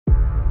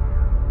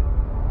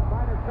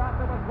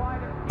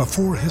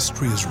Before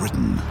history is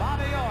written,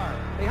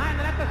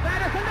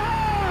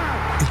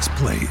 it's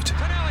played.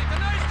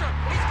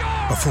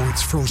 Before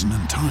it's frozen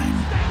in time,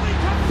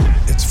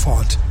 it's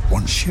fought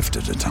one shift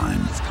at a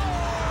time.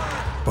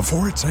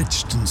 Before it's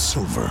etched in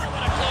silver,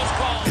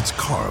 it's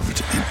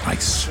carved in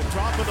ice.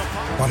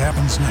 What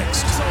happens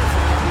next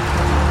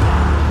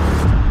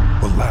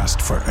will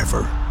last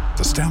forever.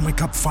 The Stanley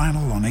Cup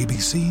Final on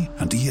ABC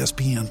and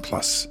ESPN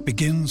Plus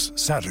begins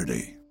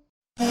Saturday.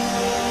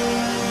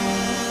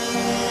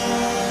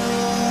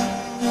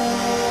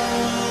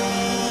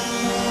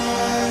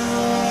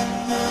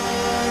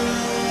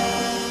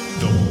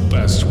 The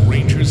best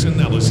Rangers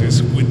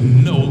analysis with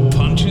no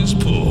punches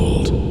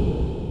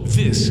pulled.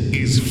 This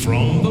is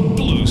From the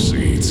Blue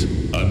Seats,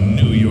 a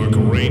New York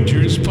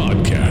Rangers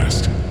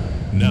podcast.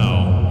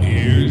 Now,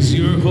 here's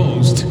your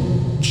host,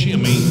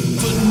 Jimmy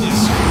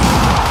Vanissi.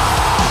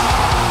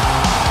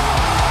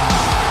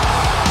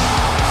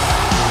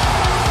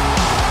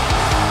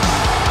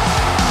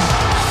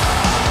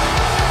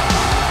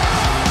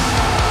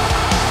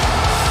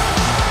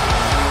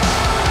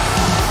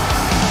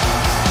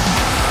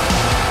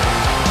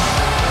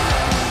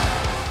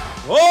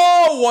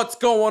 What's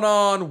going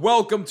on?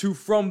 Welcome to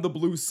From the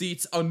Blue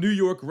Seats, a New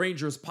York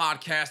Rangers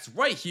podcast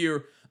right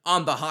here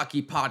on the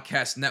Hockey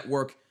Podcast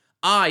Network.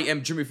 I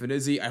am Jimmy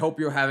Vanissi. I hope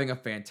you're having a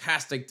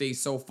fantastic day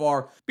so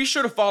far. Be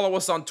sure to follow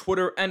us on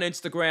Twitter and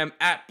Instagram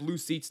at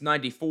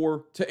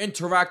BlueSeats94 to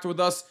interact with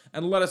us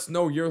and let us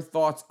know your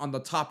thoughts on the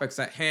topics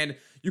at hand.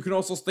 You can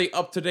also stay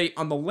up to date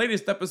on the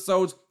latest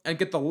episodes and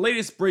get the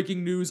latest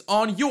breaking news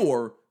on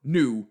your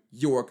New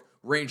York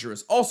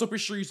Rangers. Also, be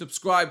sure you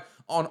subscribe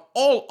on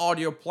all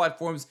audio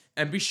platforms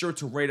and be sure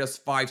to rate us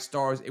 5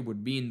 stars. It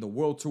would mean the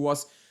world to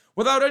us.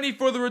 Without any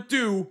further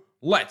ado,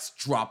 let's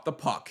drop the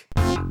puck.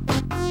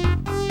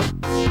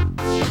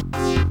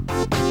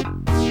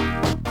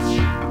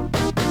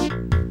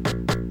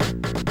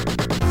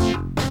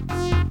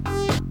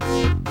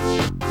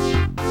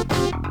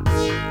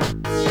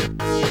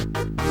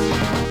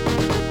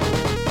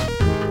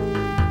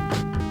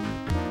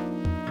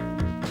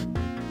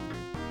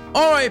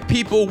 Alright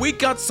people, we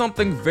got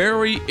something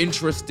very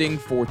interesting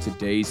for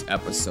today's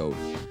episode.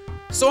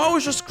 So I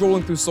was just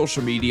scrolling through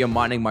social media,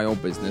 minding my own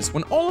business,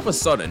 when all of a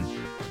sudden,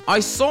 I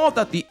saw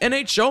that the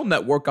NHL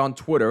Network on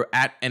Twitter,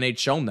 at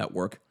NHL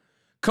Network,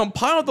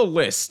 compiled a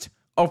list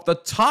of the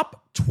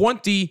top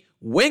 20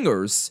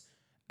 wingers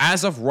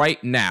as of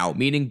right now,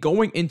 meaning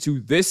going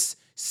into this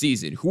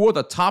season. Who are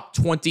the top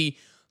 20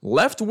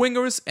 left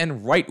wingers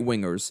and right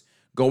wingers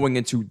going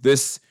into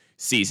this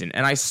season?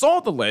 And I saw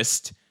the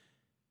list,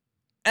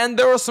 and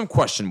there are some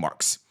question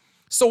marks.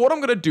 So what I'm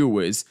going to do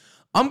is,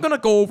 I'm going to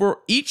go over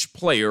each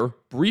player,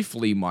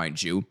 briefly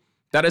mind you,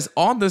 that is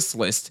on this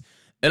list,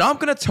 and I'm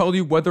going to tell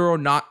you whether or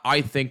not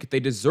I think they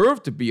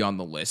deserve to be on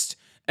the list,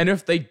 and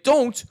if they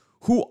don't,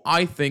 who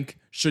I think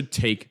should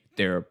take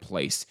their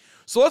place.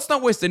 So let's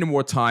not waste any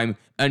more time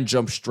and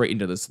jump straight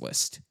into this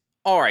list.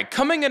 Alright,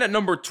 coming in at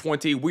number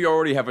 20, we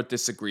already have a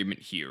disagreement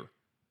here.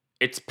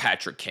 It's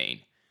Patrick Kane.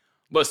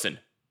 Listen,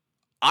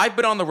 I've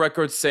been on the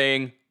record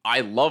saying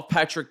I love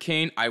Patrick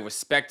Kane. I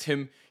respect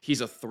him.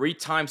 He's a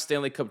 3-time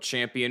Stanley Cup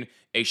champion,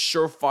 a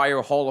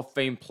surefire Hall of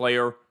Fame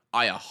player.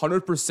 I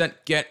 100%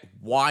 get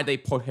why they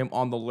put him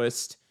on the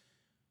list.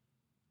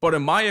 But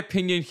in my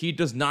opinion, he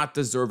does not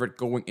deserve it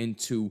going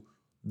into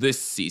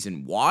this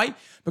season. Why?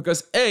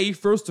 Because A,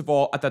 first of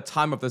all, at the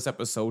time of this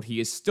episode, he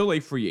is still a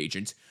free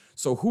agent.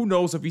 So who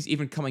knows if he's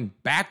even coming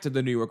back to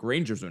the New York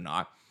Rangers or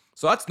not.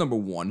 So that's number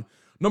one.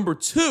 Number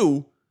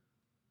two,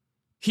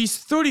 he's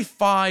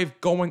 35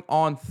 going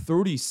on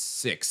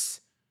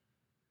 36.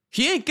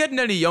 He ain't getting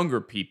any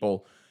younger,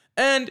 people.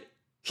 And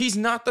he's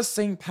not the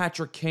same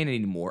Patrick Kane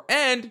anymore.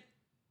 And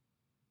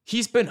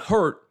he's been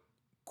hurt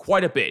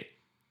quite a bit.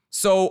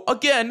 So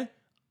again,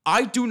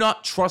 I do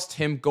not trust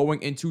him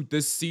going into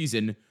this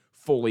season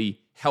fully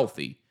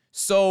healthy.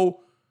 So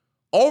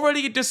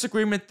already a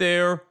disagreement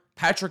there.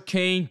 Patrick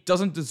Kane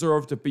doesn't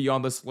deserve to be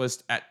on this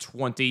list at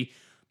 20.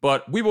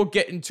 But we will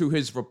get into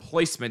his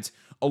replacement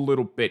a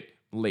little bit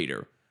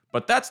later.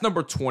 But that's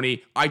number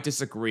 20. I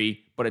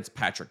disagree, but it's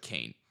Patrick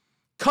Kane.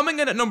 Coming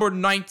in at number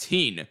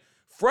 19,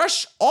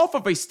 fresh off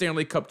of a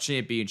Stanley Cup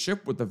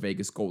championship with the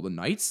Vegas Golden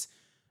Knights,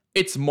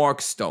 it's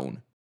Mark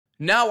Stone.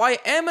 Now, I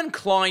am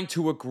inclined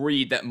to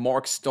agree that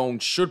Mark Stone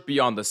should be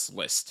on this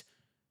list.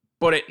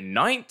 But at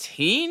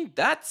 19,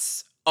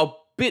 that's a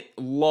bit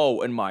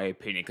low in my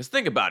opinion. Because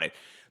think about it.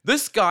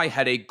 This guy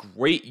had a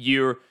great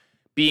year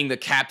being the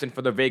captain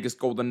for the Vegas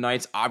Golden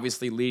Knights,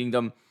 obviously leading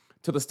them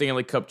to the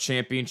Stanley Cup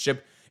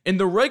championship. In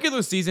the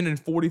regular season, in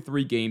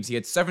 43 games, he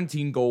had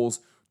 17 goals,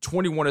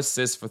 21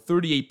 assists for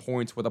 38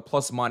 points with a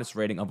plus-minus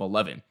rating of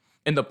 11.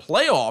 In the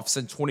playoffs,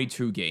 in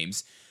 22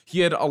 games,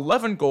 he had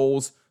 11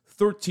 goals,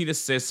 13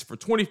 assists for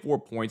 24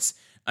 points,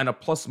 and a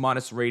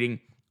plus-minus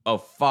rating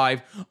of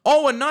 5.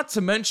 Oh, and not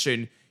to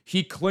mention,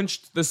 he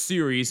clinched the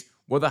series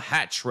with a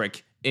hat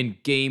trick in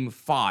Game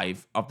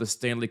 5 of the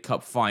Stanley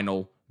Cup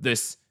Final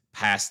this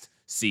past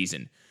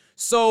season.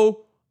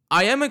 So,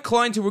 I am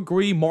inclined to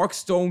agree Mark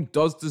Stone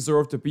does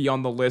deserve to be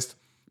on the list,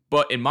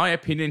 But in my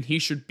opinion, he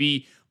should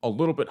be a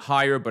little bit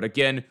higher. But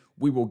again,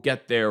 we will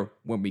get there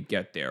when we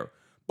get there.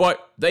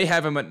 But they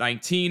have him at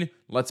 19.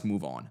 Let's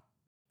move on.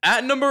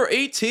 At number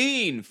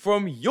 18,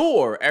 from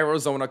your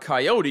Arizona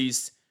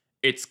Coyotes,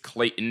 it's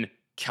Clayton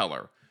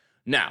Keller.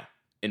 Now,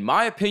 in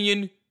my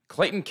opinion,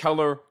 Clayton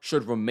Keller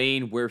should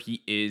remain where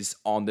he is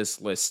on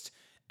this list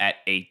at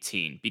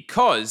 18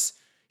 because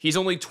he's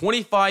only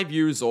 25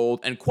 years old,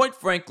 and quite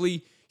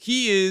frankly,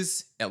 he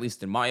is, at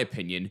least in my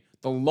opinion,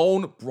 the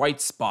lone bright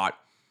spot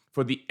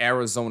for the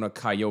Arizona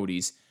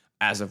Coyotes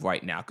as of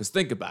right now. Because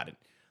think about it.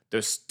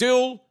 They're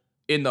still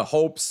in the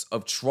hopes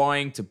of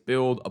trying to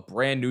build a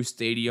brand new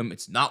stadium.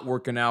 It's not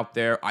working out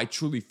there. I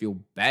truly feel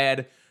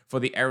bad for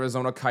the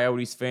Arizona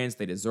Coyotes fans.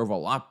 They deserve a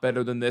lot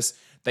better than this.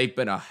 They've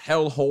been a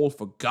hellhole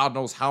for God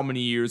knows how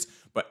many years,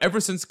 but ever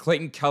since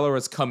Clayton Keller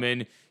has come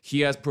in, he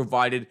has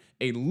provided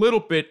a little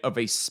bit of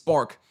a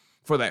spark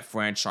for that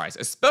franchise,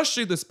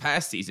 especially this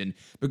past season,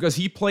 because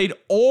he played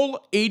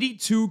all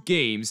 82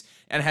 games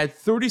and had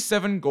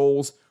 37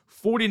 goals,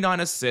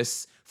 49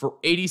 assists for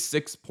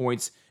 86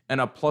 points,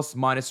 and a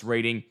plus-minus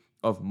rating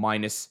of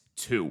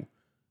 -2.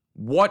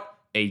 What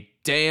a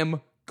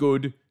damn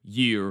good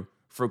year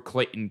for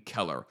Clayton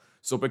Keller.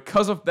 So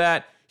because of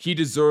that, he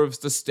deserves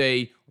to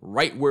stay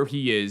right where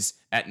he is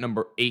at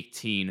number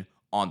 18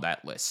 on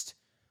that list.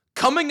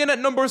 Coming in at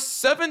number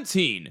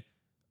 17,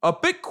 a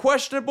bit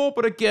questionable,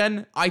 but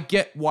again, I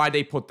get why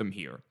they put them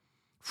here.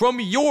 From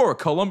your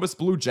Columbus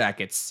Blue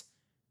Jackets,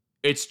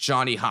 it's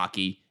Johnny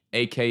Hockey,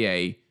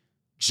 aka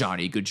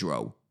Johnny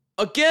Gaudreau.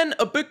 Again,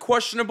 a bit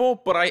questionable,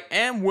 but I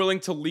am willing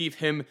to leave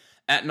him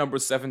at number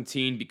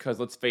 17 because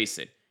let's face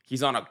it,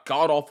 he's on a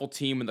god-awful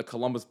team in the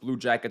Columbus Blue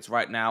Jackets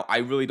right now. I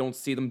really don't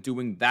see them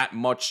doing that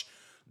much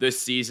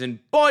this season,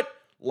 but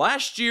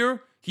last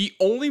year, he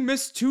only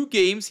missed 2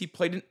 games. He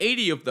played in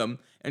 80 of them,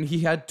 and he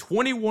had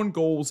 21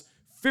 goals,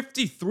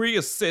 53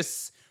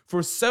 assists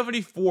for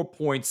 74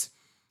 points,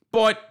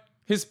 but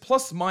his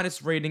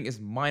plus-minus rating is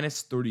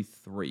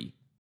 -33.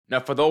 Now,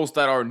 for those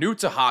that are new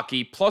to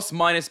hockey,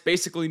 plus-minus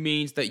basically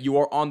means that you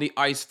are on the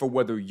ice for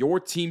whether your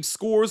team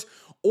scores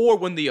or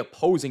when the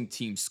opposing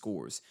team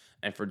scores.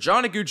 And for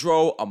Johnny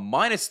Gaudreau, a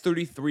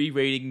 -33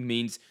 rating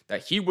means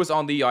that he was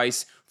on the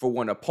ice for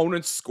when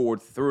opponents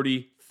scored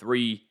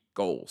 33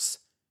 goals.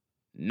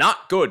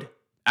 Not good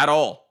at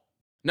all.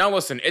 Now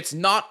listen, it's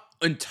not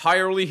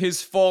entirely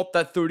his fault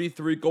that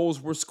 33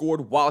 goals were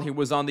scored while he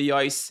was on the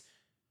ice,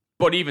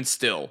 but even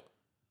still,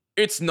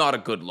 it's not a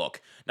good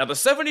look. Now the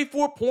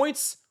 74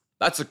 points,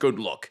 that's a good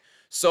look.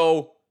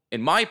 So,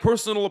 in my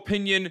personal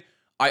opinion,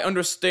 I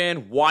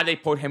understand why they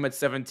put him at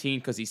 17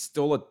 because he's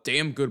still a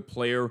damn good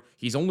player.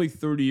 He's only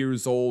 30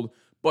 years old,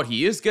 but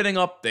he is getting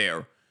up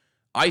there.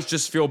 I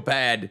just feel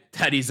bad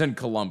that he's in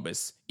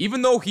Columbus,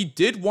 even though he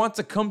did want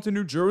to come to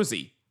New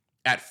Jersey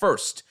at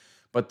first.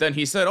 But then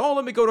he said,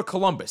 let me go to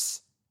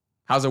Columbus.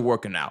 How's it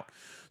working out?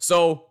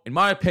 So, in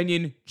my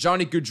opinion,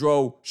 Johnny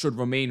Gaudreau should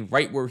remain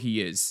right where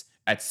he is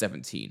at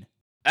 17.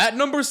 At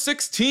number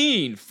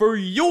 16, for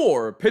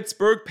your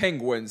Pittsburgh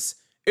Penguins,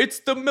 it's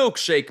the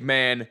milkshake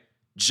man,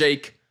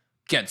 Jake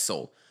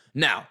Guentzel.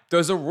 Now,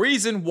 there's a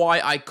reason why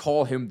I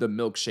call him the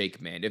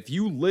milkshake man. If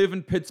you live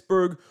in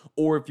Pittsburgh,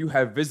 or if you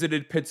have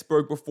visited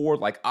Pittsburgh before,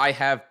 like I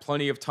have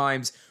plenty of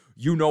times,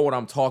 you know what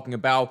I'm talking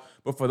about.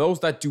 But for those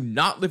that do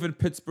not live in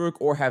Pittsburgh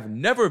or have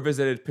never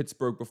visited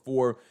Pittsburgh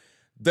before,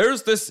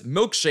 there's this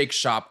milkshake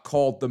shop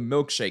called the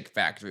Milkshake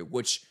Factory,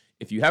 which,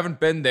 if you haven't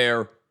been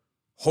there,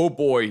 oh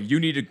boy, you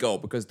need to go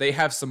because they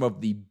have some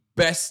of the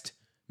best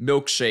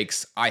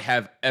milkshakes I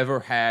have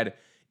ever had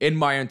in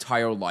my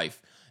entire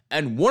life.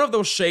 And one of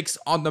those shakes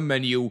on the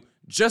menu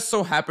just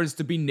so happens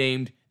to be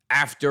named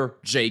after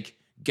Jake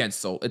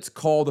Guentzel. It's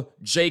called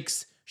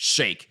Jake's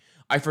Shake.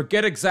 I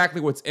forget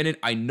exactly what's in it.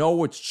 I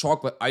know it's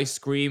chocolate ice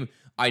cream.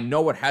 I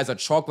know it has a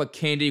chocolate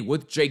candy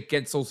with Jake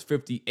Guentzel's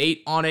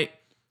 58 on it.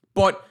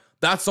 But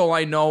that's all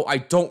I know. I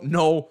don't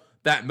know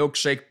that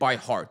milkshake by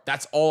heart.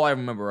 That's all I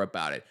remember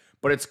about it.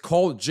 But it's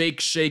called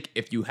Jake's Shake.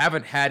 If you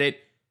haven't had it,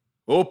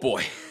 oh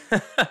boy,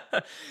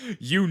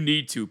 you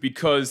need to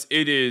because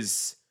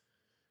it's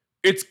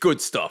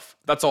good stuff.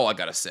 That's all I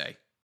gotta say.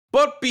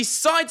 But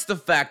besides the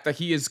fact that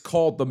he is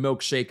called the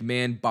Milkshake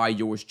Man by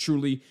yours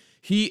truly,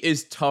 he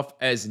is tough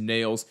as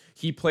nails.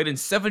 He played in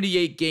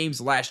 78 games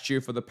last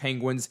year for the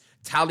Penguins,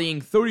 tallying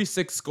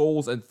 36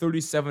 goals and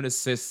 37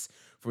 assists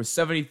for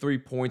 73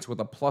 points with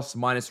a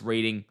plus-minus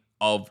rating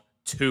of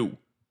 2.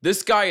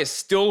 This guy is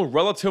still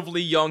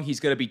relatively young. He's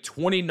going to be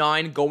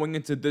 29 going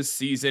into this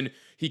season.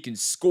 He can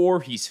score.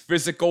 He's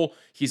physical.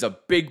 He's a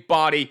big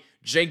body.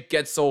 Jake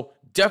Guentzel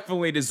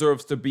definitely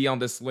deserves to be on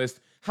this list.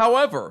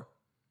 However,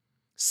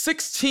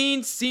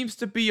 16 seems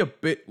to be a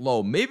bit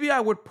low. Maybe I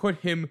would put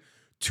him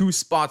 2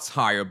 spots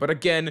higher. But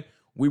again,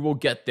 we will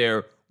get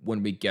there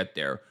when we get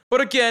there.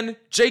 But again,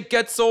 Jake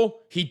Guentzel,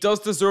 he does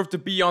deserve to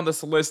be on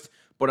this list.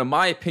 But in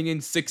my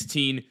opinion,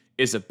 16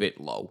 is a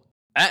bit low.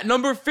 At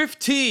number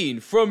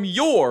 15, from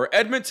your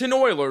Edmonton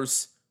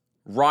Oilers,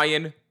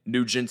 Ryan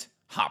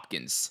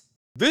Nugent-Hopkins.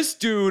 This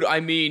dude, I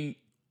mean,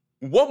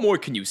 what more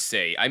can you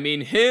say? I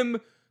mean,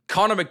 him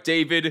Connor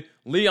McDavid,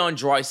 Leon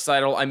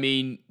Draisaitl. I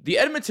mean, the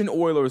Edmonton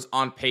Oilers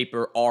on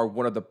paper are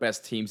one of the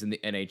best teams in the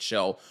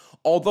NHL,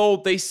 although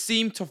they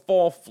seem to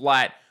fall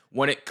flat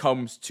when it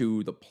comes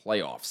to the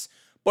playoffs.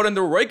 But in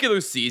the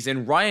regular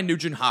season, Ryan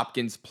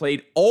Nugent-Hopkins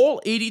played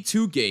all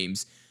 82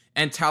 games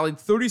and tallied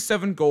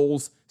 37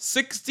 goals,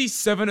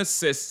 67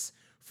 assists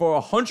for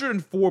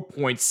 104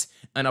 points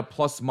and a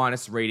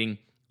plus-minus rating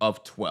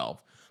of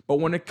 12.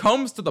 But when it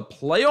comes to the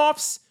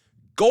playoffs,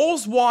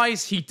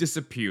 goals-wise, he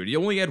disappeared. He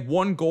only had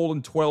 1 goal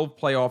in 12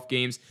 playoff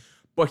games,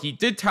 but he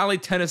did tally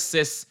 10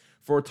 assists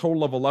for a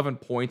total of 11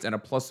 points and a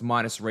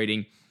plus-minus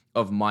rating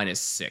of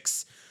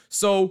 -6.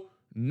 So,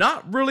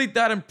 not really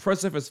that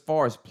impressive as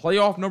far as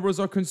playoff numbers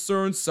are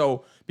concerned.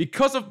 So,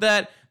 because of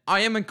that,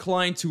 I am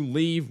inclined to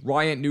leave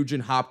Ryan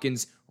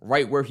Nugent-Hopkins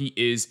right where he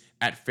is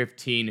at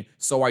 15.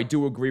 So, I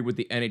do agree with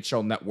the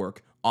NHL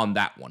Network on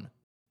that one.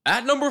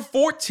 At number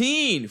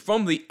 14,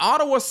 from the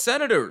Ottawa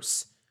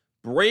Senators,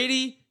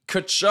 Brady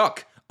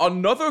Tkachuk,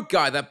 another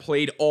guy that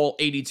played all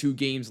 82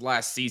 games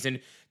last season,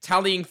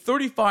 tallying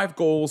 35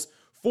 goals,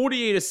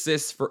 48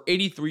 assists for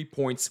 83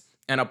 points,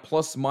 and a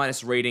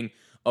plus-minus rating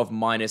of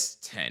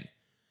 -10.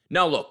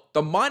 Now look,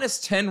 the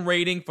 -10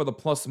 rating for the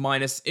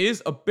plus-minus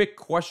is a bit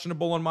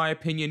questionable in my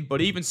opinion,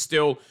 but even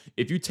still,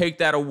 if you take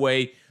that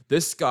away,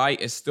 this guy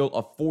is still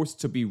a force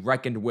to be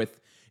reckoned with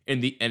in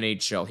the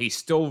NHL. He's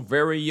still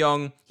very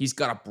young. He's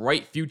got a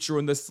bright future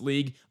in this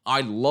league.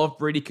 I love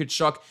Brady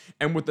Tkachuk,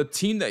 and with the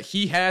team that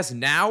he has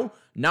now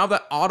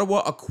that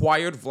Ottawa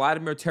acquired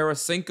Vladimir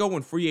Tarasenko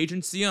in free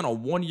agency on a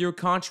 1-year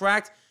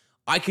contract,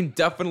 I can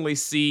definitely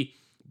see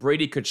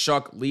Brady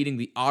Tkachuk leading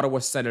the Ottawa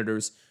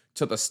Senators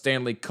to the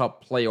Stanley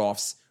Cup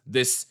playoffs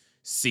this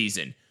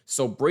season.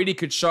 So Brady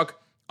Tkachuk,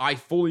 I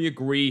fully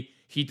agree.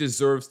 He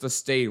deserves to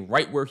stay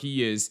right where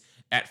he is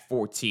at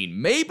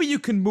 14. Maybe you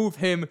can move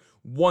him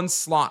 1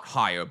 slot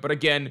higher, but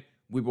again,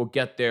 we will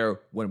get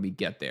there when we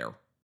get there.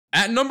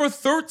 At number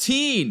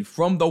 13,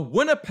 from the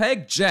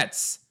Winnipeg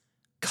Jets,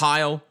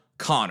 Kyle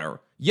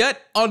Connor.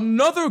 Yet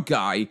another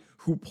guy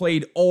who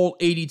played all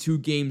 82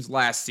 games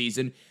last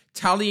season,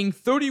 tallying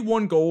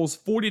 31 goals,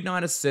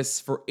 49 assists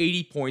for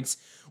 80 points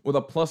with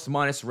a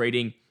plus-minus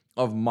rating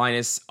of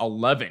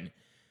 -11.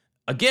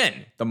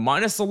 Again, the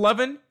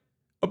 -11,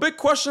 a bit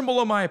questionable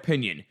in my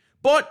opinion,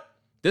 but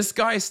this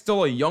guy is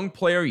still a young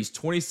player. He's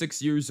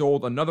 26 years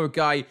old, another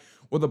guy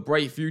with a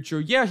bright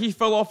future. Yeah, he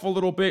fell off a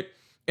little bit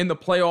in the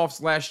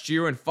playoffs last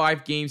year. In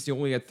 5 games, he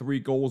only had 3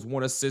 goals,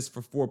 1 assist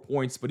for 4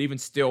 points, but even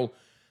still,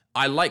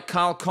 I like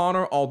Kyle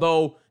Connor,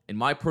 although, in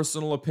my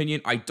personal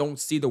opinion, I don't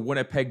see the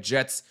Winnipeg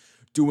Jets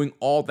doing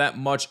all that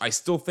much. I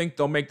still think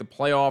they'll make the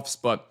playoffs,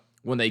 but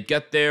when they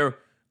get there,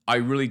 I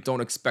really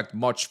don't expect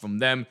much from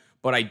them,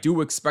 but I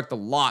do expect a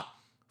lot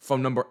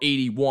from number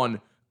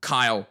 81,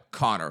 Kyle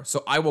Connor.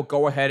 So I will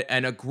go ahead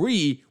and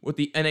agree with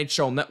the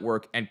NHL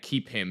Network and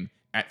keep him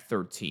at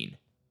 13.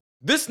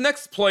 This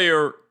next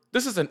player,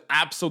 this is an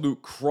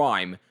absolute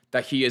crime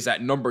that he is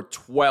at number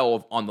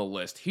 12 on the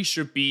list. He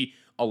should be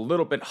a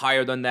little bit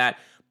higher than that.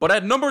 But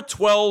at number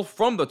 12,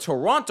 from the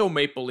Toronto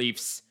Maple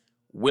Leafs,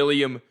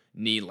 William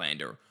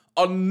Nylander.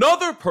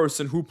 Another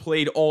person who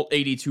played all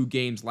 82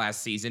 games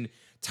last season,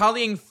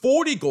 tallying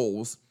 40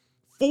 goals,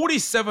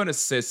 47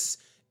 assists,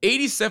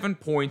 87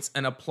 points,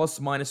 and a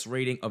plus-minus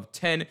rating of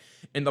 10.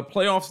 In the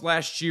playoffs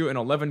last year, in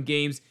 11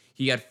 games,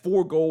 he had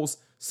 4 goals,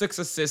 6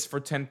 assists for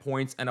 10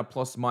 points, and a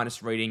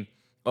plus-minus rating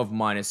of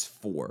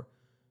 -4.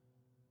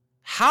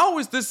 How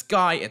is this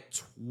guy at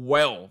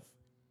 12?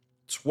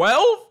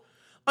 12?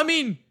 I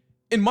mean,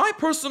 in my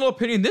personal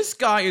opinion, this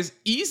guy is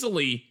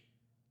easily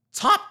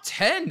top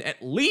 10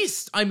 at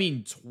least. I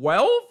mean,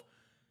 12?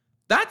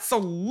 That's a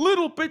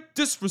little bit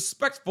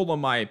disrespectful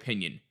in my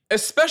opinion.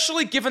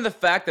 Especially given the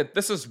fact that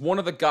this is one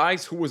of the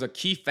guys who was a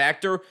key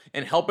factor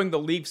in helping the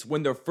Leafs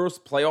win their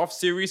first playoff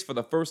series for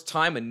the first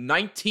time in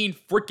 19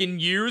 freaking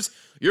years.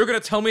 You're gonna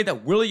tell me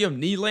that William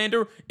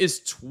Nylander is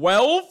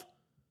 12?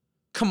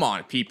 Come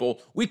on,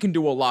 people. We can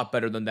do a lot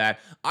better than that.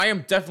 I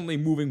am definitely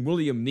moving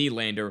William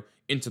Nylander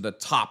into the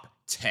top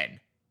 10.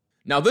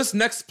 Now, this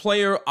next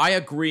player, I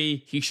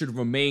agree he should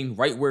remain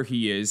right where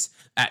he is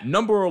at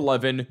number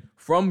 11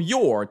 from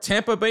your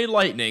Tampa Bay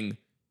Lightning,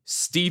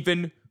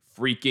 Steven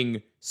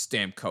freaking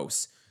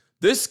Stamkos.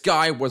 This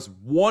guy was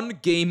 1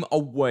 game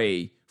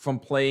away from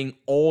playing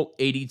all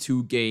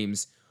 82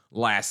 games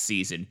last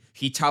season.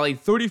 He tallied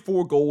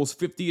 34 goals,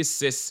 50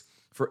 assists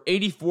for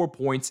 84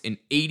 points in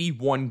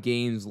 81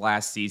 games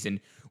last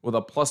season with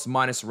a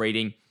plus-minus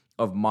rating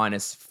of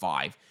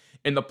 -5.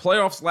 In the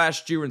playoffs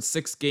last year in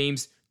 6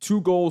 games,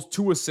 2 goals,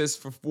 2 assists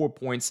for 4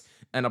 points,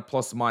 and a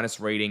plus-minus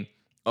rating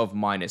of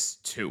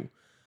 -2.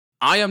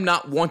 I am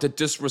not one to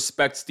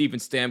disrespect Steven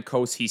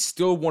Stamkos. He's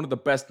still one of the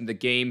best in the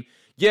game.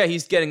 Yeah,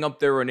 he's getting up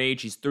there in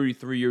age. He's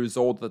 33 years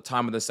old at the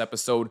time of this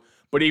episode.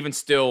 But even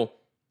still,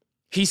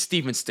 he's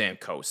Steven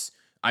Stamkos.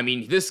 I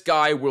mean, this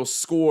guy will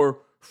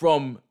score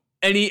from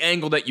any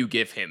angle that you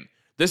give him.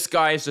 This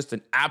guy is just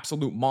an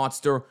absolute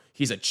monster.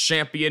 He's a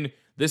champion.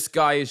 This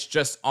guy is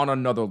just on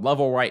another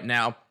level right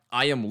now.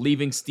 I am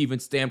leaving Steven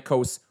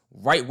Stamkos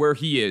right where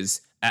he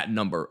is at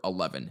number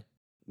 11.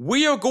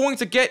 We are going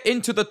to get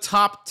into the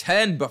top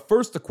 10, but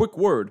first a quick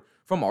word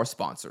from our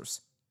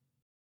sponsors.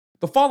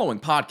 The following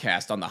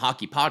podcast on the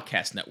Hockey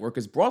Podcast Network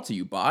is brought to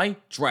you by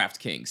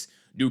DraftKings.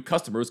 New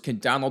customers can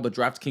download the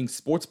DraftKings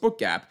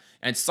Sportsbook app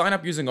and sign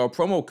up using our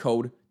promo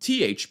code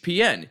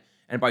THPN.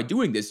 And by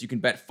doing this, you can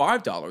bet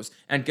 $5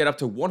 and get up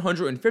to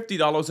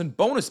 $150 in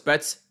bonus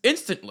bets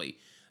instantly.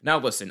 Now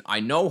listen, I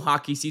know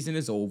hockey season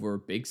is over,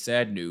 big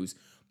sad news,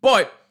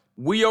 but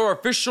we are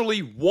officially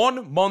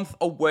 1 month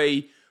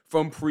away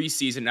from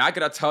preseason. And I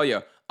gotta tell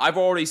you, I've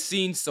already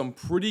seen some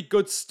pretty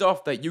good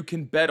stuff that you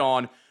can bet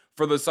on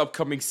for this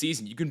upcoming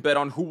season. You can bet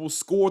on who will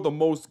score the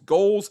most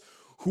goals,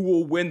 who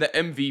will win the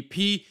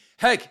MVP.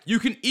 Heck, you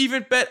can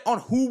even bet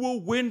on who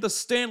will win the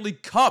Stanley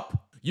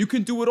Cup. You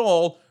can do it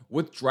all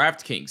with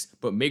DraftKings,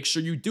 but make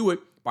sure you do it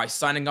by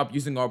signing up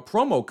using our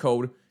promo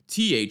code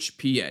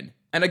THPN.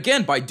 And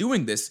again, by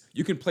doing this,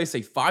 you can place a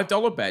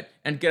 $5 bet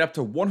and get up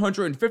to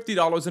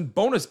 $150 in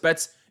bonus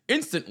bets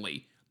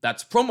instantly.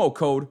 That's promo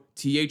code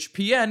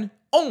THPN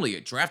only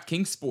at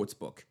DraftKings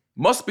Sportsbook.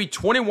 Must be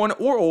 21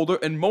 or older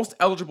in most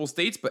eligible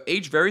states, but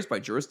age varies by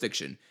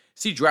jurisdiction.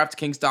 See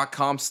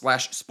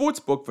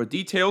DraftKings.com/sportsbook for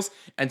details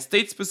and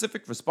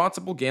state-specific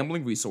responsible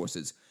gambling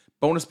resources.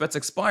 Bonus bets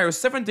expire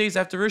 7 days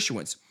after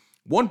issuance.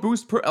 1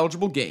 boost per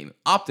eligible game.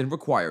 Opt-in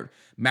required.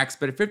 Max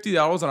bet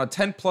 $50 on a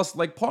 10-plus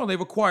leg parlay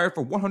required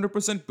for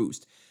 100%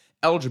 boost.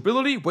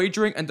 Eligibility,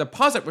 wagering, and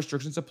deposit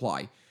restrictions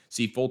apply.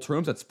 See full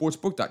terms at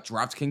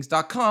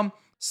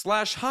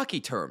sportsbook.draftkings.com/hockey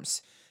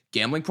terms.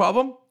 Gambling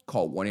problem?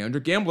 Call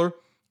 1-800-GAMBLER.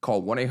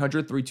 Call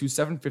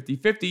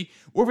 1-800-327-5050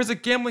 or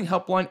visit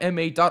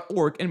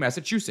gamblinghelplinema.org in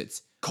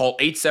Massachusetts. Call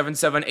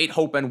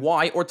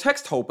 877-8-HOPE-NY or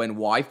text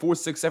HOPE-NY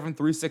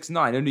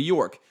 467-369 in New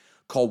York.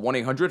 Call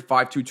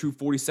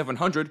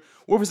 1-800-522-4700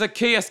 or visit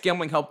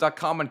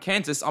ksgamblinghelp.com in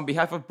Kansas on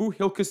behalf of Boot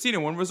Hill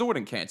Casino and Resort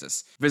in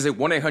Kansas. Visit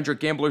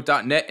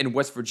 1-800-GAMBLER.net in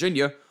West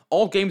Virginia.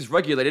 All games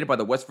regulated by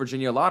the West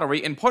Virginia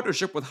Lottery in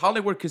partnership with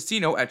Hollywood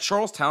Casino at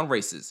Charlestown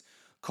Races.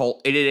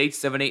 Call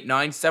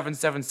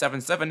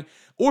 888-789-7777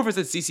 or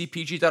visit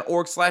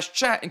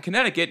ccpg.org/chat in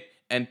Connecticut,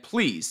 and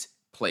please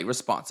play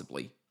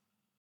responsibly.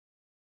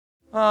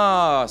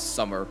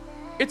 Summer.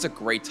 It's a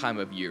great time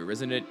of year,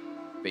 isn't it?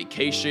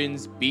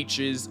 Vacations,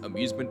 beaches,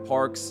 amusement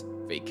parks,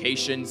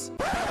 vacations.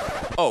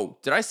 Oh,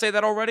 did I say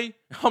that already?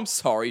 I'm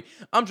sorry,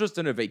 I'm just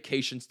in a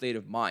vacation state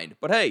of mind.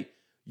 But hey,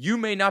 you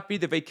may not be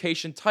the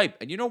vacation type,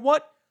 and you know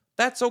what?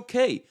 That's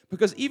okay,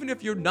 because even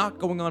if you're not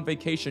going on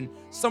vacation,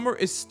 summer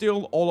is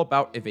still all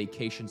about a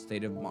vacation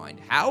state of mind.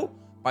 How?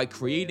 By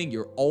creating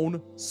your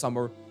own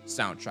summer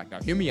soundtrack.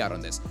 Now, hear me out on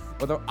this.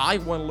 Whether I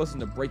want to listen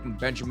to Breaking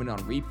Benjamin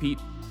on repeat,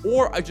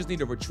 or I just need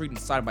to retreat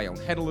inside my own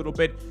head a little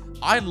bit,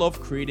 I love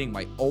creating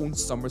my own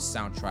summer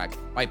soundtrack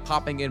by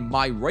popping in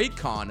my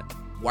Raycon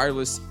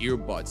wireless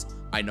earbuds.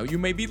 I know you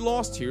may be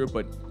lost here,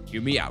 but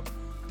hear me out.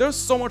 There's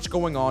so much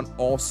going on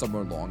all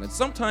summer long, and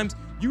sometimes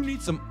you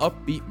need some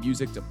upbeat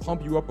music to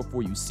pump you up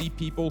before you see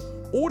people,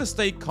 or to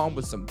stay calm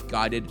with some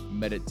guided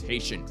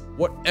meditation,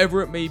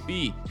 whatever it may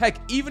be. Heck,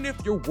 even if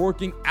you're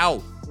working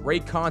out,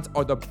 Raycons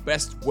are the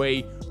best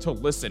way to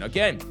listen.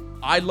 Again,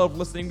 I love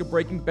listening to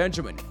Breaking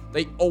Benjamin.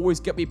 They always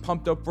get me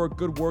pumped up for a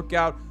good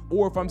workout,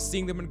 or if I'm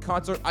seeing them in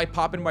concert, I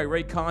pop in my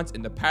Raycons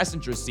in the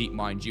passenger seat,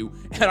 mind you,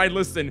 and I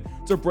listen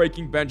to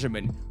Breaking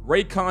Benjamin.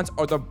 Raycons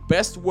are the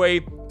best way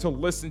to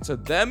listen to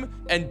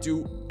them and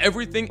do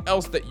everything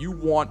else that you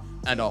want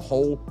and a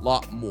whole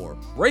lot more.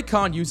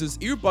 Raycon uses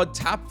earbud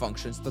tap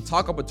functions to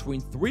toggle between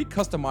 3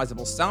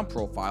 customizable sound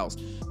profiles,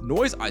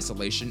 noise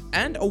isolation,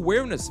 and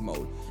awareness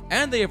mode.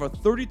 And they have a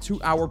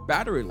 32-hour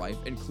battery life,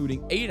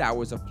 including 8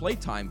 hours of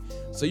playtime,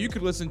 so you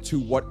can listen to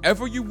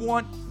whatever you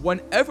want,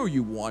 whenever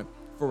you want,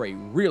 for a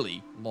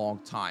really long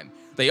time.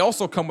 They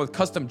also come with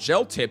custom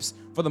gel tips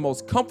for the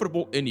most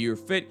comfortable in-ear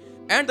fit,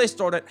 and they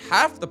start at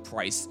half the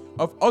price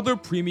of other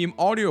premium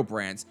audio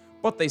brands,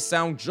 but they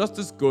sound just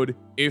as good,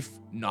 if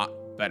not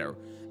better.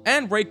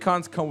 And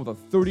Raycons come with a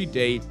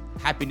 30-day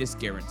happiness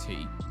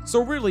guarantee.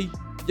 So really,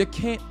 you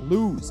can't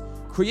lose.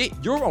 Create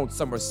your own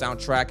summer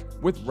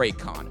soundtrack with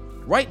Raycon.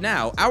 Right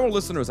now, our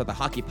listeners at the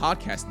Hockey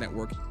Podcast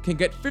Network can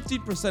get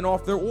 15%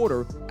 off their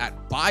order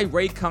at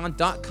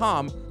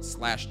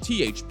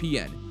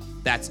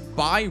buyraycon.com/THPN. That's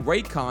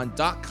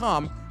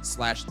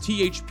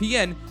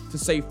buyraycon.com/THPN to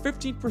save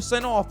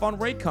 15% off on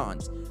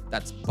Raycons.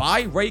 That's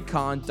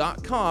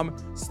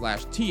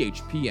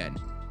buyraycon.com/THPN.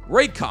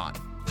 Raycon,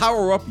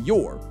 power up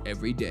your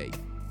everyday.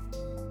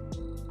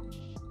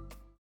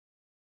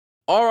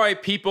 All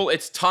right, people,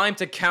 it's time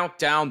to count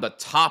down the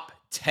top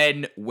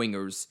 10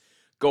 wingers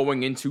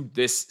going into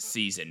this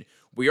season.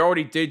 We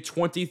already did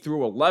 20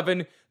 through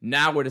 11.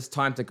 Now it is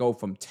time to go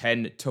from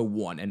 10 to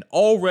 1. And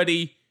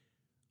already,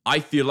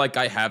 I feel like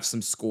I have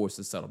some scores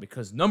to settle,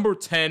 because number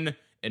 10,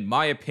 in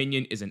my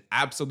opinion, is an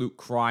absolute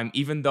crime,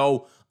 even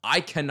though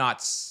I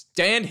cannot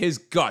stand his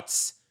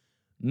guts.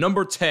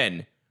 Number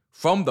 10,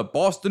 from the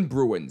Boston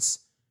Bruins,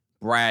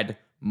 Brad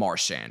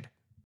Marchand.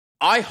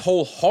 I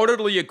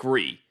wholeheartedly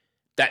agree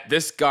that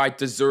this guy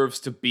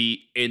deserves to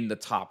be in the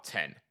top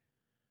 10.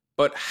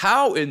 But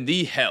how in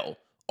the hell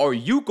are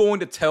you going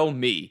to tell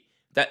me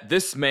that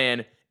this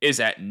man is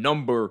at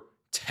number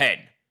 10?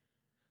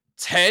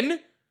 10?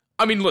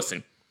 I mean,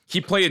 listen,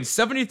 he played in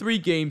 73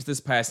 games this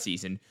past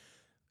season,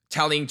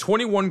 tallying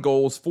 21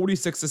 goals,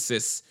 46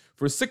 assists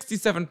for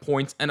 67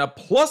 points and a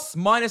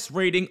plus-minus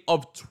rating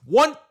of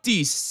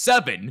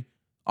 27,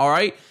 all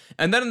right?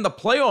 And then in the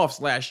playoffs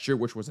last year,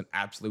 which was an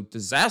absolute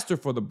disaster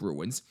for the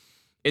Bruins,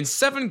 in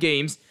 7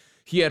 games,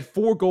 he had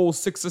 4 goals,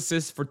 6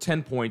 assists for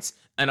 10 points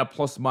and a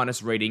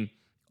plus-minus rating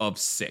of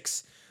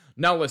 6.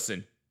 Now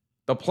listen,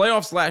 the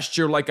playoffs last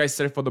year, like I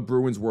said, for the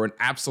Bruins were an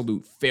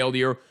absolute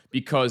failure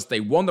because they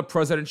won the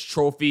President's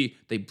Trophy,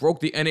 they broke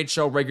the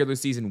NHL regular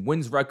season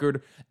wins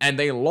record, and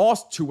they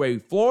lost to a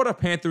Florida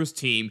Panthers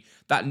team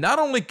that not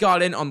only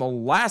got in on the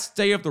last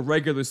day of the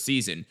regular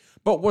season,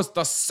 but was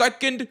the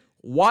second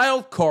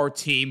wild card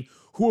team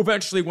who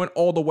eventually went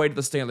all the way to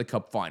the Stanley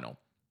Cup final.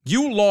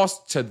 You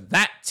lost to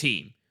that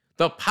team.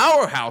 The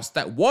powerhouse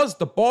that was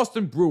the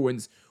Boston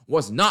Bruins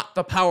was not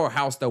the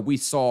powerhouse that we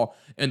saw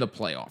in the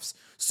playoffs.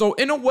 So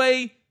in a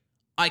way,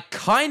 I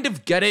kind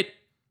of get it,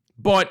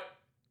 but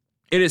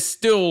it is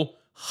still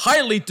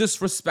highly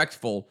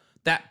disrespectful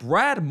that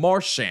Brad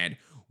Marchand,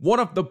 one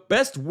of the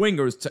best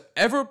wingers to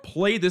ever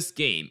play this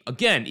game,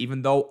 again,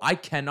 even though I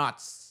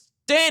cannot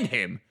stand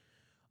him,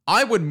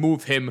 I would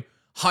move him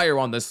higher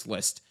on this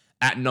list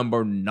at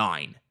number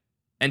 9.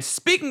 And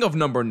speaking of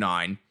number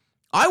 9,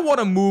 I want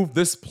to move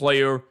this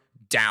player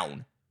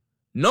down.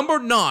 Number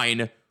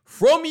 9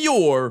 from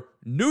your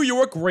New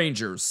York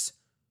Rangers,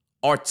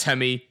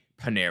 Artemi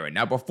Panarin.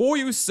 Now, before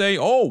you say,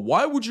 oh,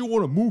 why would you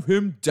want to move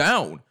him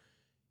down?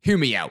 Hear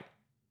me out.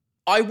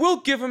 I will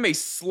give him a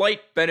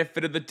slight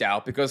benefit of the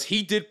doubt because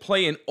he did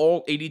play in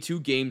all 82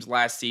 games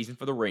last season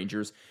for the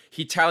Rangers.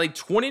 He tallied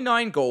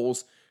 29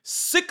 goals,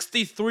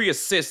 63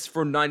 assists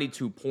for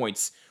 92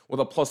 points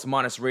with a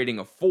plus-minus rating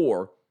of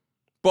 4.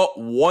 But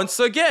once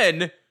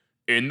again,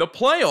 in the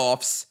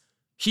playoffs,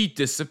 he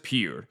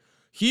disappeared.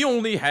 He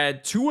only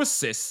had 2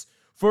 assists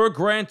for a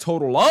grand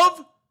total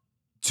of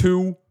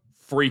 2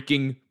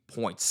 freaking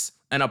points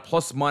and a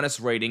plus-minus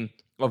rating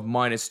of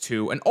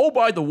 -2. And oh,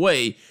 by the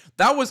way,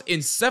 that was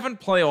in 7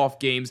 playoff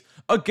games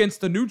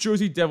against the New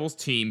Jersey Devils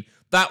team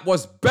that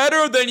was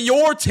better than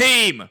your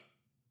team.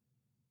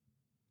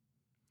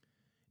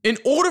 In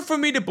order for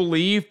me to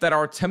believe that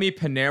Artemi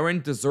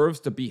Panarin deserves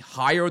to be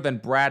higher than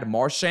Brad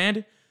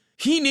Marchand,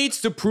 he needs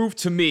to prove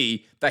to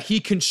me that he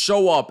can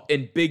show up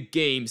in big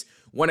games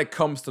when it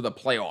comes to the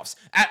playoffs.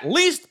 At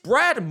least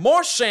Brad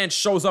Marchand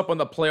shows up in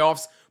the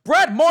playoffs.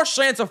 Brad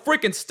Marchand's a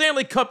freaking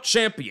Stanley Cup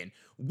champion.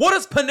 What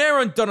has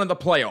Panarin done in the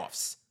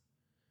playoffs?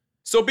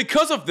 So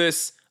because of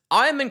this,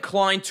 I'm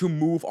inclined to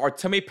move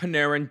Artemi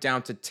Panarin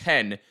down to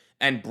 10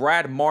 and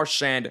Brad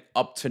Marchand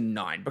up to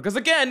 9. Because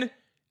again,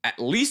 at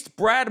least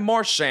Brad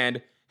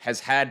Marchand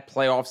has had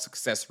playoff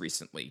success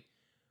recently.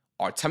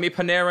 Artemi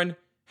Panarin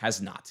has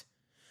not.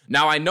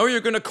 Now, I know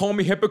you're going to call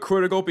me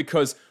hypocritical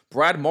because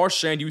Brad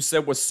Marchand, you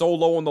said, was so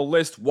low on the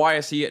list. Why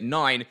is he at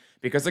 9?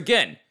 Because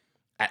again,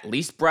 at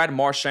least Brad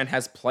Marchand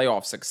has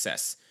playoff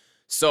success.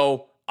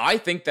 So I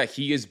think that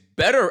he is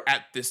better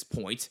at this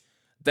point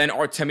than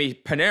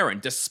Artemi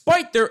Panarin,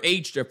 despite their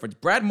age difference.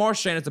 Brad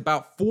Marchand is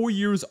about 4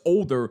 years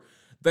older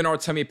than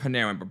Artemi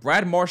Panarin, but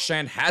Brad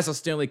Marchand has a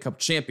Stanley Cup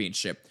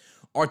championship.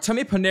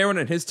 Artemi Panarin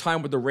in his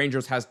time with the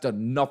Rangers has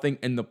done nothing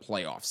in the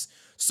playoffs.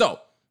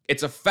 So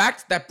it's a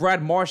fact that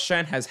Brad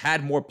Marchand has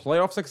had more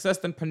playoff success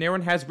than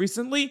Panarin has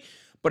recently,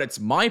 but it's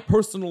my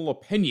personal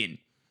opinion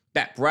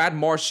that Brad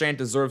Marchand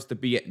deserves to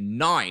be at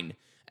 9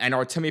 and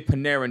Artemi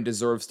Panarin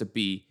deserves to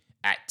be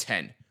at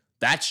 10.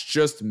 That's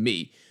just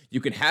me. You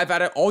can have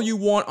at it all you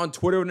want on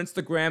Twitter and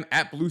Instagram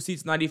at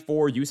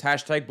BlueSeats94. Use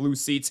hashtag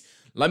BlueSeats.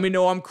 Let me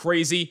know I'm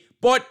crazy,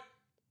 but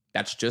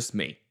that's just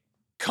me.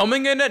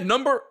 Coming in at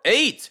number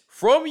 8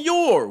 from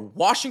your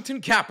Washington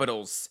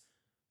Capitals,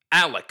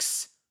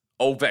 Alex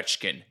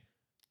Ovechkin,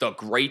 the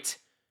Great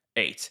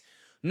 8.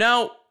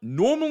 Now,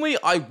 normally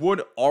I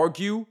would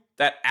argue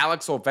that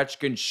Alex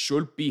Ovechkin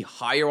should be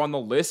higher on the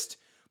list,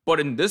 but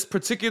in this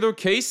particular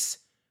case,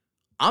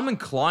 I'm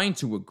inclined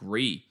to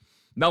agree.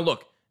 Now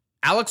look,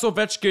 Alex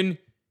Ovechkin,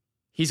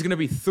 he's going to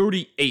be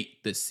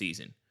 38 this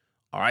season,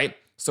 all right?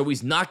 So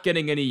he's not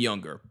getting any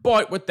younger.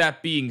 But with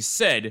that being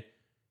said,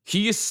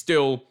 he is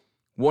still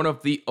one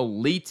of the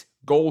elite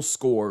goal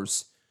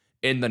scorers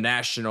in the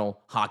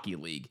National Hockey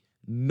League.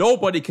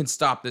 Nobody can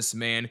stop this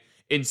man.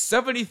 In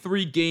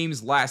 73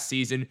 games last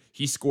season,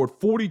 he scored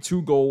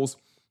 42 goals,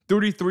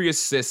 33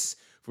 assists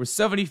for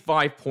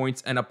 75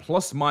 points and a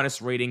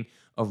plus-minus rating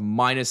of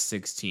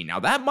 -16. Now,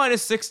 that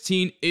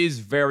 -16 is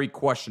very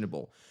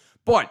questionable,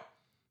 but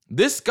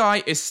this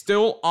guy is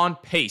still on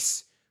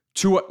pace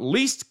to at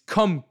least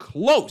come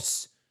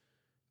close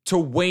to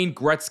Wayne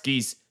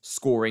Gretzky's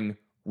scoring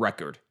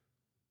record.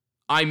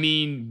 I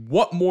mean,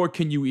 what more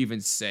can you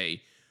even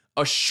say?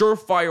 A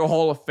surefire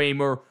Hall of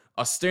Famer,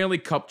 a Stanley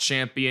Cup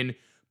champion,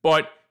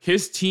 but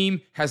his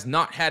team has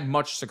not had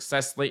much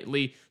success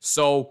lately,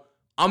 so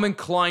I'm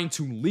inclined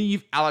to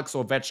leave Alex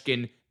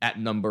Ovechkin at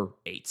number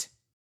 8.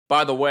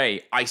 By the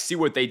way, I see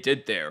what they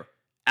did there.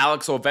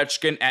 Alex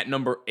Ovechkin at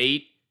number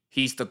 8.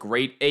 He's the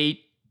great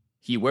 8.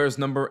 He wears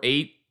number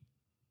 8.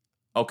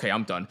 Okay,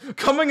 I'm done.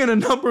 Coming in at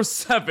number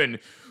 7,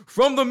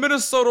 from the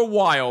Minnesota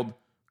Wild,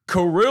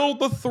 Kirill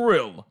the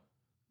Thrill,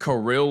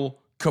 Kirill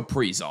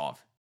Kaprizov.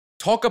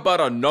 Talk about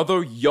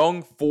another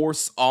young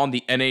force on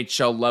the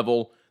NHL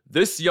level.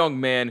 This young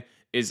man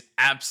is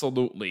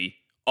absolutely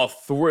a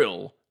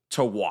thrill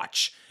to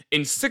watch.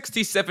 In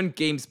 67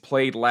 games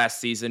played last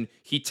season,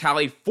 he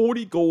tallied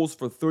 40 goals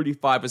for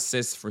 35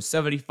 assists for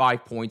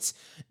 75 points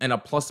and a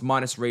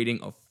plus-minus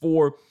rating of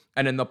 4.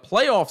 And in the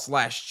playoffs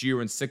last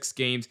year in 6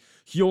 games,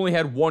 he only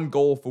had 1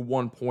 goal for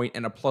 1 point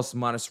and a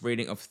plus-minus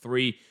rating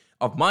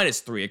of minus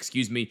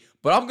 3,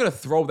 But I'm going to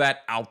throw that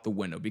out the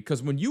window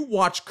because when you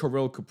watch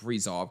Kirill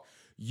Kaprizov,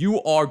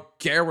 you are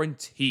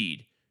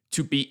guaranteed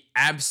to be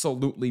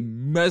absolutely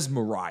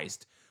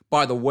mesmerized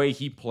by the way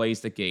he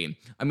plays the game.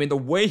 I mean, the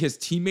way his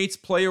teammates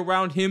play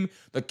around him,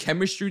 the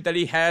chemistry that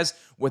he has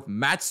with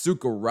Matt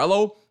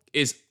Zuccarello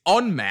is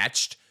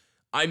unmatched.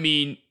 I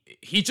mean,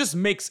 he just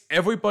makes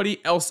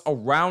everybody else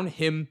around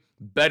him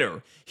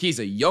better. He's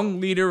a young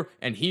leader,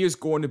 and he is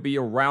going to be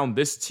around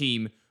this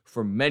team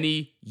for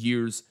many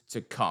years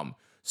to come.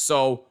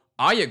 So,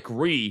 I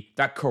agree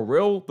that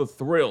Kirill the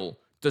Thrill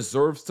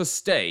deserves to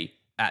stay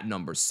at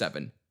number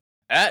 7.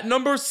 At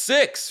number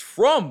 6,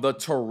 from the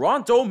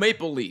Toronto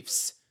Maple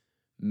Leafs,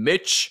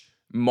 Mitch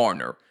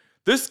Marner.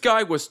 This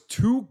guy was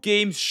 2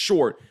 games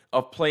short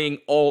of playing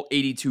all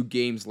 82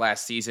 games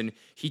last season.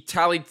 He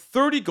tallied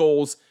 30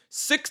 goals,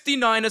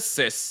 69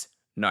 assists,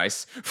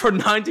 nice, for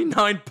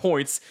 99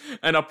 points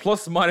and a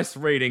plus-minus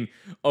rating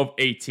of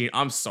 18.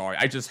 I'm sorry,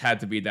 I just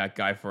had to be that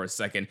guy for a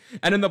second.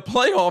 And in the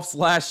playoffs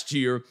last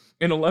year,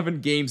 in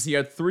 11 games, he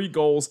had 3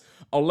 goals,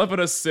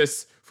 11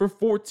 assists for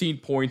 14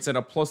 points and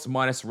a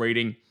plus-minus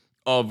rating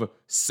of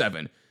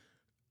 7.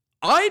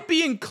 I'd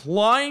be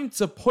inclined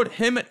to put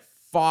him at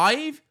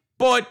 5,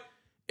 but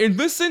in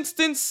this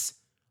instance,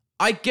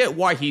 I get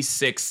why he's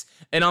 6,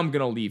 and I'm going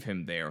to leave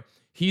him there.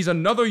 He's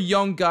another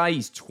young guy,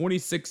 he's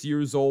 26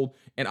 years old,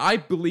 and I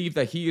believe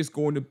that he is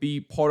going to be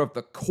part of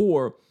the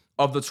core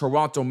of the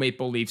Toronto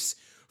Maple Leafs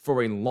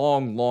for a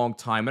long, long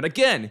time. And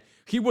again,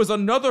 he was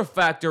another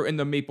factor in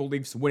the Maple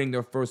Leafs winning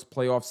their first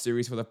playoff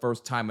series for the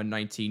first time in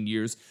 19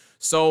 years.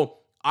 So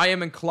I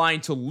am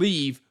inclined to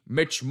leave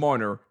Mitch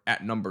Marner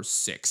at number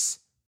 6.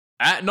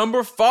 At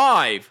number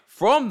 5,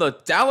 from the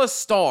Dallas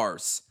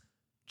Stars,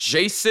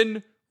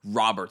 Jason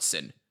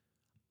Robertson.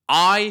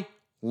 I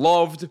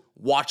loved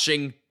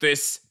watching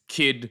this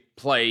kid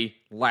play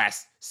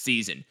last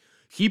season.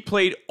 He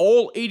played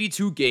all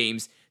 82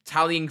 games,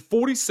 tallying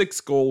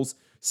 46 goals,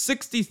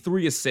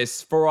 63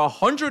 assists for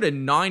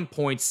 109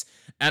 points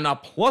and a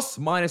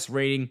plus-minus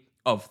rating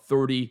of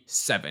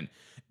 37.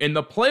 In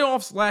the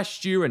playoffs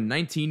last year in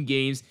 19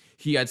 games,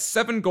 he had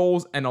 7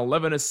 goals and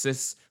 11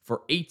 assists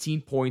for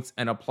 18 points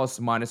and a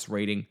plus-minus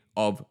rating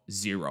of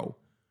 0.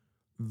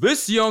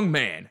 This young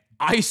man,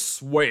 I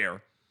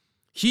swear,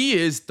 he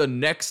is the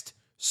next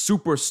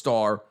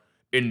superstar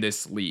in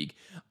this league.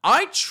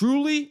 I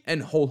truly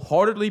and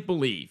wholeheartedly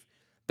believe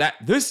that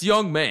this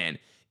young man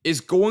is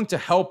going to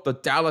help the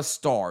Dallas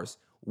Stars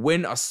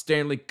win a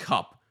Stanley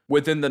Cup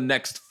within the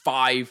next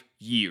 5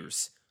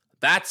 years.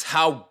 That's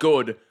how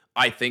good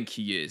I think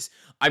he is.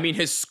 I mean,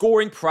 his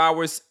scoring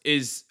prowess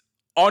is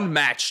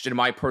unmatched in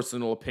my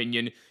personal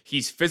opinion.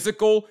 He's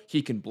physical,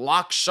 he can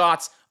block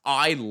shots.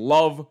 I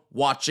love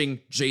watching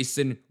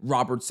Jason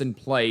Robertson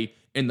play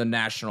in the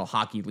National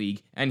Hockey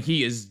League, and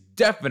he is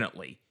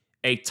definitely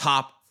a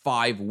top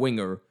 5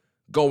 winger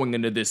going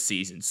into this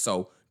season.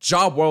 So,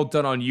 job well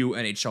done on you,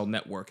 NHL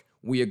Network.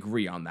 We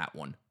agree on that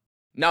one.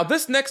 Now,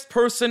 this next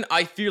person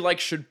I feel like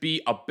should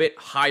be a bit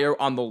higher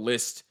on the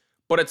list,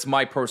 but it's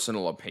my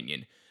personal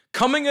opinion.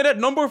 Coming in at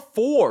number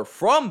 4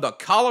 from the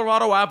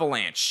Colorado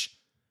Avalanche,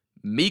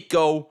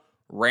 Mikko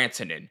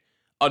Rantanen.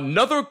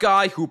 Another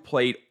guy who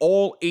played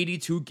all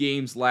 82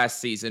 games last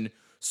season,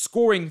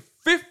 scoring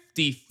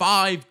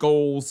 55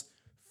 goals,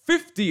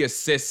 50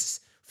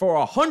 assists for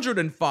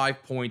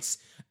 105 points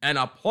and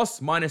a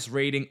plus-minus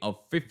rating of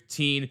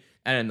 15.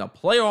 And in the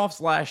playoffs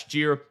last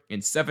year,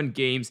 in 7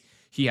 games,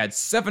 he had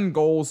 7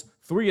 goals,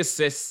 3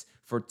 assists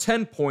for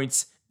 10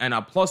 points and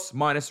a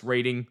plus-minus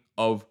rating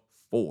of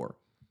 4.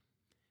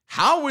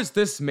 How is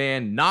this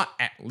man not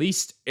at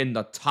least in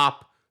the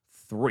top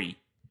 3?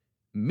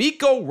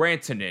 Mikko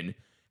Rantanen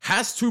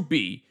has to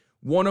be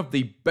one of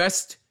the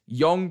best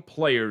young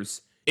players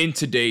in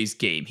today's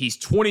game. He's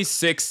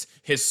 26.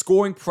 His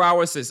scoring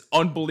prowess is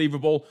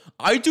unbelievable.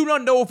 I do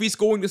not know if he's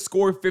going to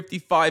score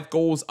 55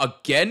 goals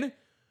again,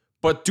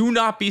 but do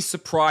not be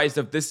surprised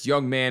if this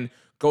young man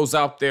goes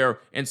out there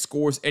and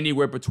scores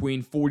anywhere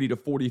between 40 to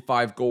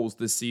 45 goals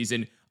this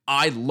season.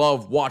 I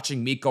love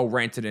watching Mikko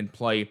Rantanen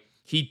play.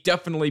 He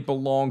definitely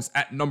belongs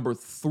at number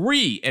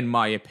 3 in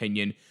my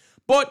opinion,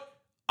 but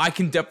I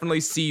can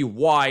definitely see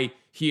why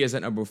he is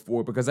at number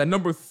 4, because at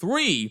number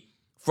 3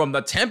 from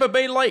the Tampa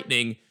Bay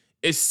Lightning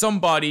is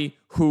somebody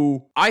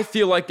who I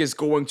feel like is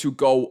going to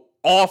go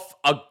off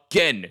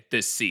again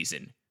this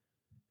season.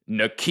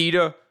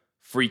 Nikita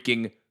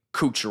freaking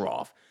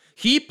Kucherov.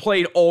 He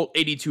played all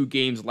 82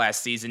 games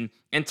last season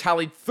and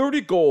tallied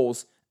 30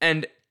 goals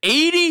and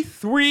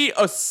 83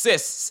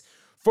 assists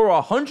for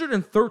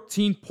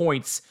 113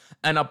 points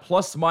and a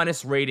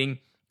plus-minus rating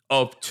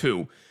of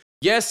 2.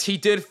 Yes, he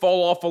did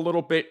fall off a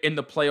little bit in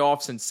the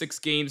playoffs. In 6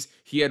 games,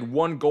 he had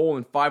 1 goal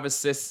and 5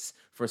 assists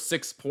for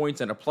 6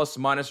 points and a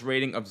plus-minus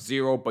rating of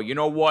 0. But you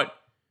know what?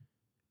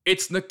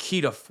 It's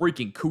Nikita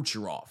freaking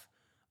Kucherov.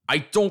 I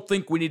don't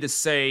think we need to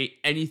say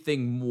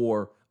anything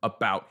more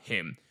about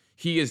him.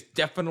 He is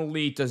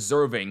definitely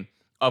deserving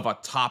of a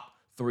top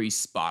 3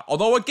 spot.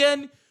 Although,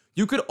 again,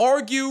 you could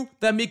argue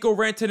that Mikko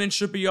Rantanen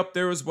should be up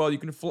there as well. You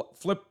can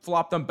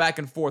flip-flop them back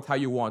and forth how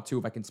you want to.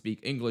 If I can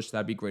speak English,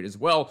 that'd be great as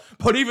well.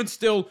 But even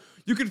still,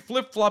 you can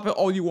flip-flop it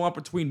all you want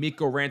between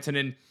Mikko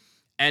Rantanen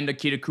and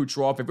Nikita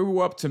Kucherov. If it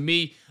were up to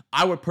me,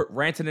 I would put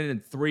Rantanen in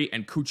 3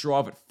 and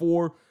Kucherov at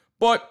 4.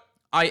 But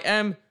I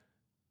am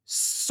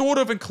sort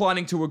of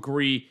inclining to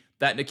agree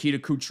that Nikita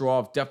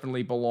Kucherov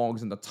definitely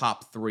belongs in the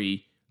top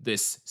 3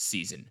 this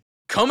season.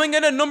 Coming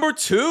in at number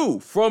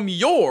 2 from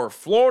your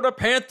Florida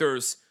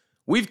Panthers,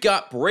 we've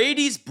got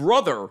Brady's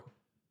brother,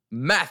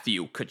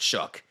 Matthew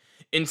Tkachuk.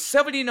 In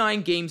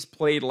 79 games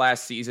played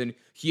last season,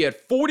 he had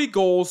 40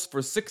 goals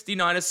for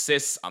 69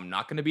 assists. I'm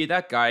not going to be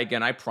that guy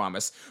again, I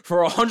promise.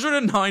 For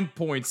 109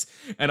 points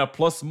and a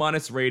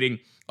plus-minus rating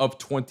of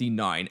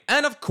 29.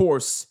 And of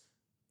course,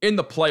 in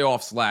the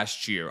playoffs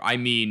last year, I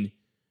mean,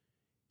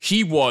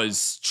 he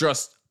was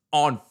just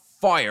on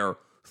fire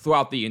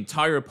throughout the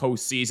entire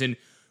postseason,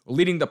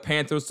 leading the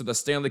Panthers to the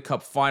Stanley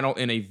Cup final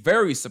in a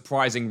very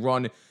surprising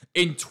run.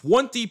 In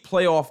 20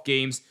 playoff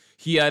games,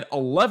 he had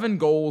 11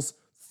 goals,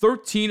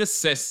 13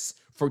 assists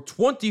for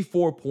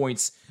 24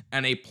 points,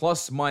 and a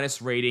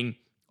plus-minus rating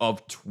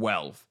of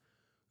 12.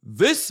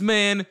 This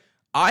man,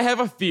 I have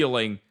a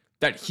feeling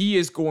that he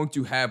is going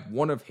to have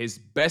one of his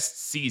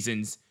best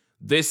seasons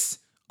this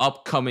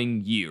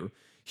upcoming year.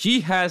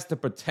 He has the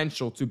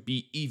potential to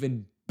be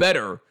even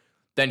better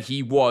than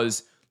he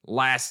was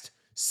last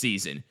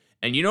season.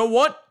 And you know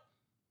what?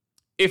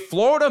 If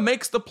Florida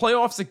makes the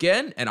playoffs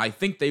again, and I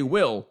think they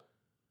will,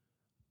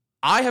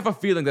 I have a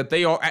feeling that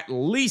they are at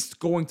least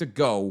going to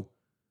go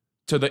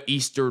to the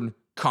Eastern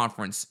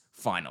Conference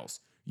Finals.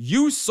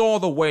 You saw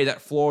the way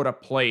that Florida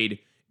played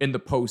in the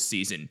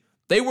postseason.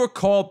 They were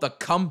called the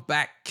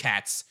comeback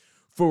cats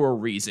for a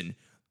reason.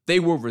 They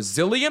were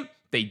resilient,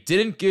 they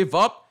didn't give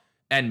up,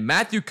 and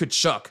Matthew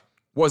Tkachuk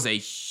was a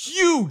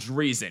huge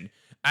reason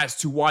as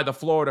to why the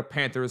Florida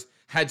Panthers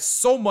had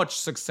so much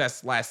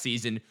success last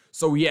season.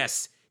 So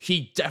yes,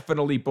 he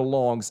definitely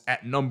belongs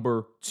at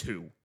number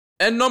 2.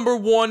 And number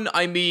 1,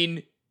 I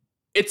mean,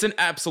 it's an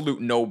absolute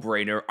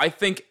no-brainer. I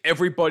think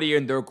everybody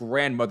and their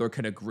grandmother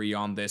can agree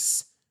on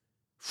this.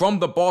 From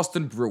the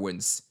Boston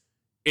Bruins,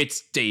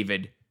 it's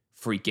David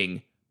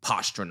freaking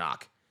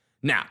Pastrnak.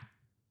 Now,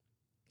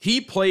 he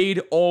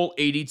played all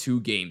 82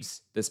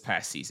 games this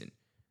past season.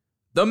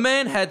 The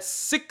man had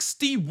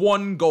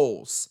 61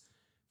 goals,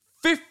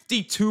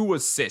 52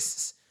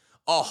 assists,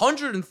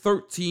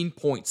 113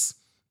 points,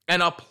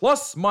 and a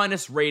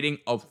plus-minus rating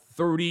of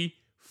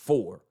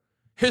 34.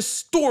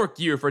 Historic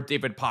year for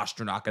David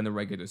Pastrnak in the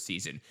regular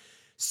season.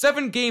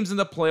 7 games in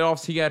the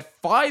playoffs, he had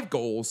 5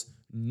 goals,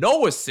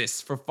 no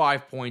assists for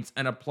 5 points,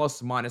 and a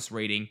plus-minus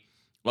rating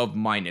of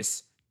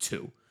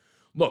 -2.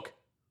 Look,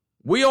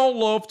 we all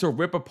love to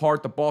rip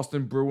apart the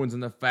Boston Bruins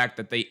and the fact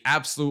that they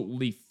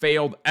absolutely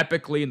failed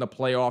epically in the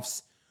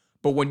playoffs.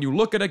 But when you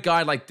look at a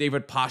guy like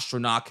David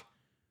Pastrnak,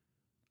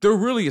 there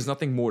really is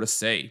nothing more to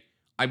say.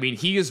 I mean,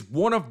 he is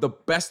one of the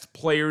best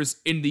players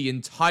in the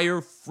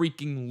entire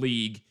freaking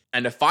league.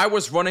 And if I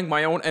was running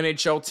my own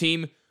NHL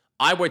team,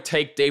 I would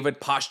take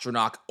David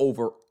Pastrnak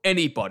over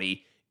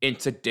anybody in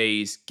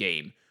today's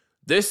game.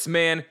 This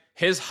man,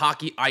 his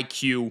hockey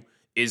IQ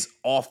is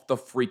off the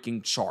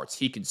freaking charts.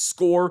 He can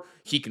score,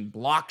 he can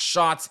block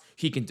shots,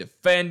 he can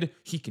defend,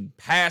 he can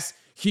pass.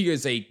 He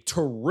is a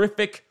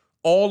terrific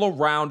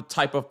all-around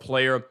type of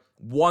player,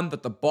 one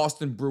that the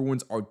Boston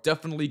Bruins are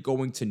definitely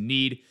going to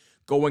need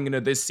going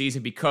into this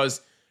season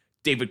because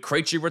David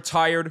Krejci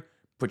retired,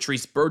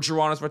 Patrice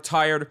Bergeron is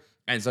retired,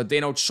 and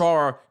Zdeno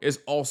Chara is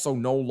also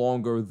no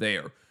longer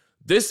there.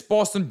 This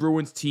Boston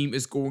Bruins team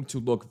is going to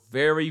look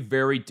very,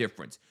 very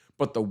different.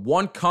 But the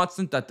one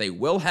constant that they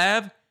will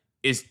have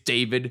is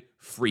David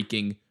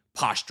freaking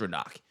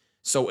Pastrnak.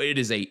 So it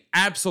is a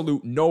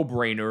absolute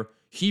no-brainer.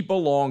 He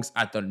belongs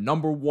at the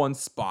number 1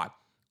 spot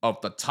of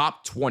the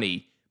top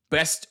 20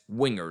 best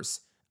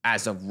wingers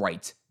as of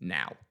right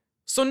now.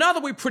 So now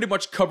that we pretty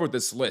much covered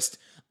this list,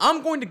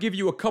 I'm going to give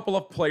you a couple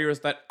of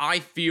players that I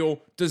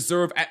feel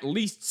deserve at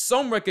least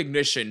some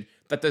recognition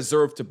that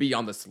deserve to be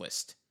on this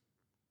list.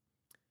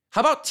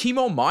 How about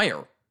Timo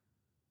Meier,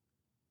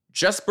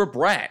 Jesper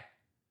Bratt,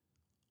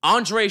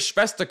 Andrei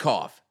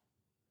Svestikov,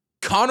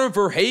 Connor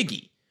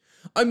Verhaeghe?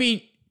 I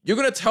mean, you're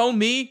going to tell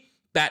me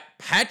that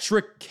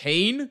Patrick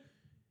Kane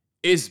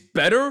is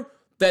better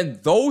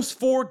than those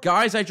 4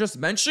 guys I just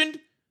mentioned?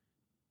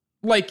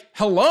 Like,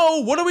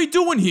 hello, what are we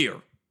doing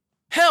here?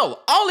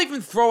 Hell, I'll even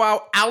throw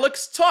out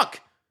Alex Tuch.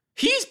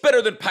 He's better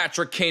than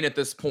Patrick Kane at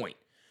this point.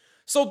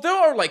 So there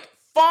are like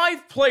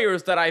 5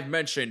 players that I've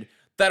mentioned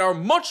that are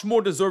much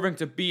more deserving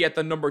to be at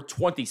the number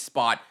 20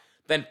 spot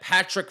than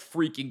Patrick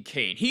freaking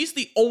Kane. He's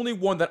the only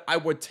one that I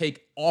would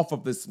take off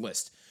of this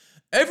list.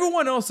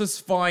 Everyone else is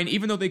fine,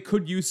 even though they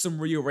could use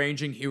some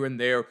rearranging here and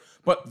there.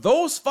 But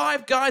those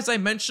 5 guys I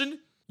mentioned,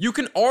 you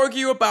can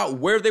argue about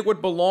where they would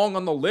belong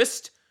on the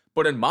list,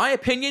 but in my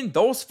opinion,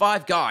 those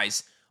 5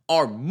 guys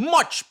are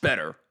much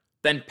better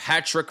than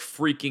Patrick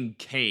freaking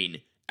Kane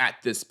at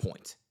this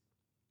point.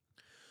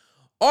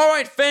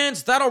 Alright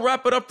fans, that'll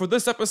wrap it up for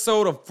this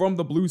episode of From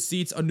the Blue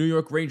Seats, a New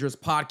York Rangers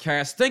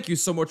podcast. Thank you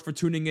so much for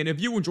tuning in.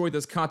 If you enjoyed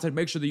this content,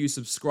 make sure that you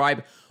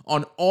subscribe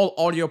on all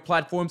audio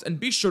platforms and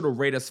be sure to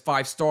rate us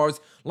 5 stars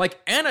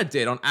like Anna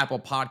did on Apple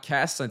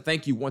Podcasts. And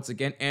thank you once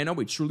again, Anna.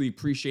 We truly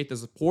appreciate the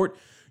support.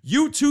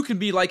 You too can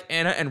be like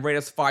Anna and rate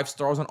us 5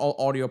 stars on all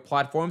audio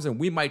platforms, and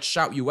we might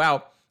shout you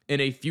out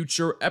in a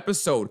future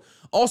episode.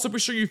 Also, be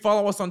sure you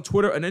follow us on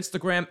Twitter and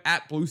Instagram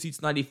at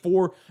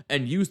BlueSeats94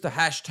 and use the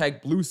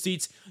hashtag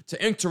BlueSeats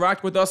to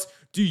interact with us.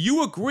 Do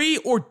you agree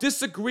or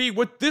disagree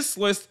with this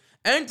list?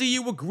 And do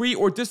you agree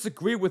or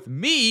disagree with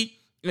me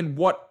in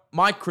what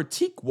my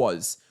critique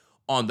was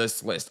on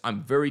this list?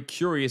 I'm very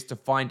curious to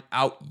find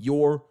out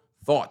your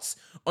thoughts.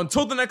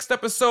 Until the next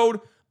episode,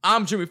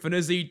 I'm Jimmy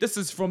Finizzi. This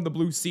is From the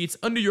Blue Seats,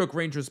 a New York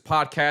Rangers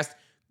podcast.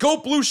 Go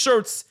Blue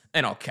Shirts,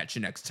 and I'll catch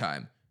you next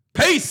time.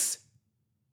 Peace!